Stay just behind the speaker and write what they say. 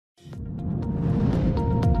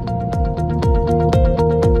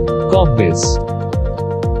Corpbiz.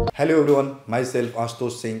 Hello everyone, myself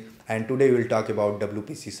Ashutosh Singh, and today we will talk about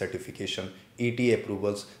WPC certification, ETA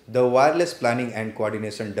approvals. The Wireless Planning and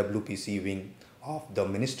Coordination WPC wing of the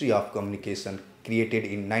Ministry of Communication, created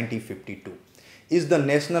in 1952, is the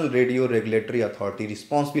National Radio Regulatory Authority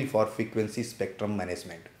responsible for frequency spectrum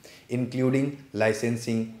management, including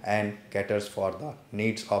licensing, and caters for the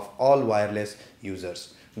needs of all wireless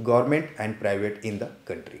users, government and private in the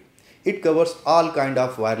country. It covers all kind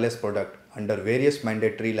of wireless product under various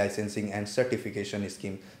mandatory licensing and certification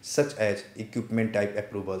schemes such as equipment type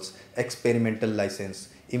approvals, experimental license,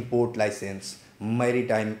 import license,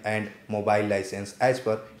 maritime and mobile license as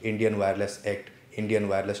per Indian Wireless Act, Indian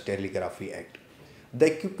Wireless Telegraphy Act.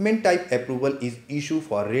 The equipment type approval is issued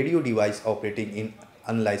for radio device operating in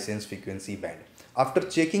unlicensed frequency band. After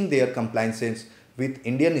checking their compliance with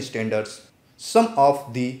Indian standards, some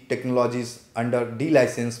of the technologies under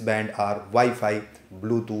delicensed band are Wi-Fi,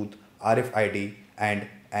 Bluetooth, RFID and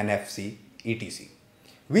NFC etc.,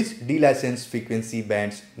 which delicensed frequency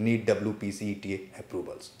bands need WPC ETA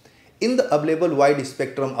approvals. In the available wide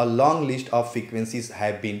spectrum, a long list of frequencies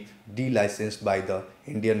have been delicensed by the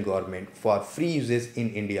Indian government for free uses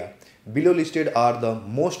in India. Below listed are the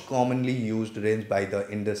most commonly used range by the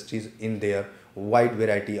industries in their wide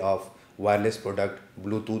variety of wireless product: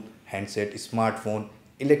 Bluetooth, handset, smartphone,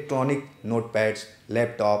 electronic notepads,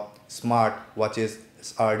 laptop, smart watches,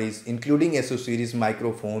 SRDs, including accessories,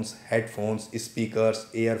 microphones, headphones, speakers,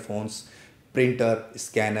 earphones, printer,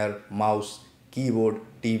 scanner, mouse, keyboard,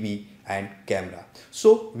 TV and camera.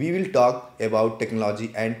 So we will talk about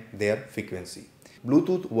technology and their frequency.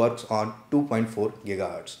 Bluetooth works on 2.4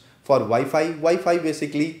 GHz. For Wi-Fi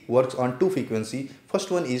basically works on two frequency.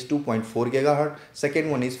 First one is 2.4 GHz, second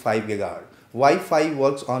one is 5 GHz. Wi-Fi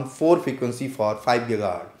works on 4 frequency for 5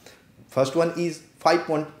 GHz. First one is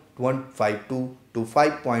 5.152 to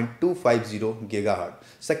 5.250 GHz.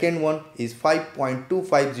 Second one is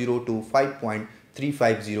 5.250 to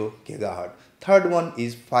 5.350 GHz. Third one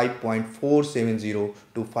is 5.470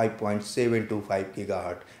 to 5.725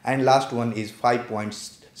 GHz. And last one is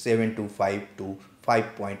 5.725 to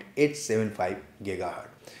 5.875 GHz.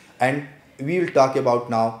 And we will talk about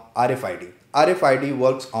now RFID. RFID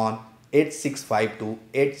works on 865 to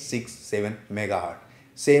 867 MHz.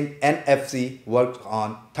 Same NFC works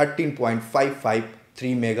on 13.553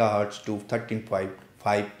 MHz to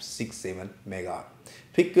 13.567 MHz.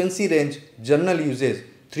 Frequency range general uses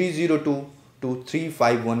 302 to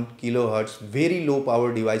 351 kHz, very low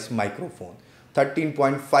power device microphone,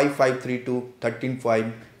 13.553 to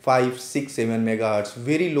 13.567 MHz,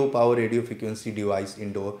 very low power radio frequency device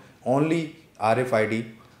indoor, only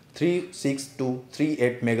RFID, 36 to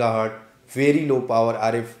 38 MHz, very low power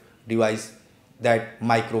RF device, that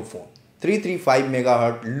microphone, 335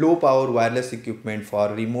 MHz, low power wireless equipment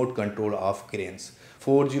for remote control of cranes,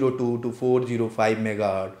 402 to 405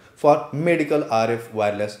 MHz for medical RF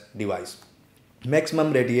wireless device,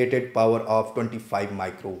 maximum radiated power of 25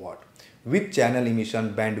 microwatt with channel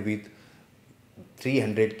emission bandwidth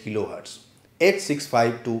 300 kHz,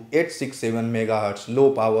 865 to 867 MHz,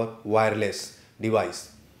 low power wireless device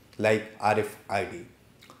like RFID,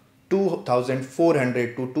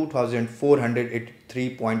 2400 to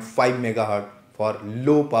 2483.5 MHz for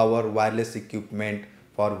low power wireless equipment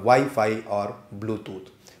for Wi-Fi or Bluetooth,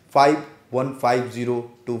 5150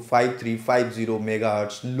 to 5350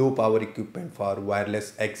 MHz, low power equipment for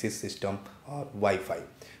wireless access system or Wi-Fi,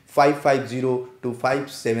 550 to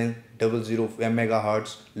 5700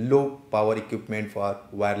 MHz, low power equipment for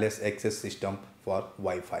wireless access system for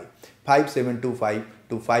Wi-Fi, 5725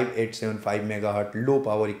 to 5875 MHz, low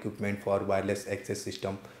power equipment for wireless access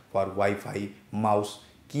system for Wi-Fi, mouse,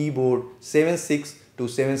 keyboard, 76 to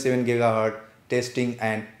 77 GHz, testing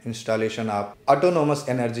and installation of autonomous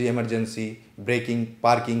energy emergency braking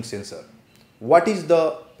parking sensor. What is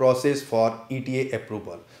the process for ETA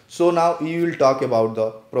approval? So now we will talk about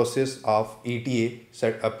the process of ETA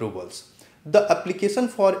set approvals. The application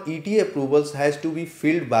for ETA approvals has to be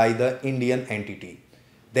filled by the Indian entity.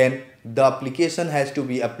 Then the application has to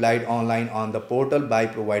be applied online on the portal by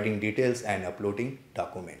providing details and uploading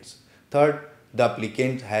documents. Third, the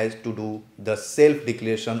applicant has to do the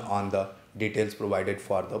self-declaration on the details provided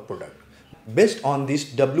for the product. Based on this,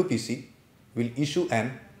 WPC will issue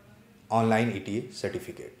an online ETA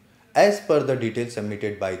certificate as per the details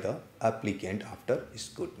submitted by the applicant after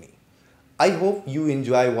scrutiny. I hope you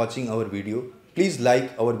enjoy watching our video. Please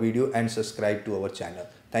like our video and subscribe to our channel.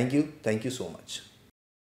 Thank you so much.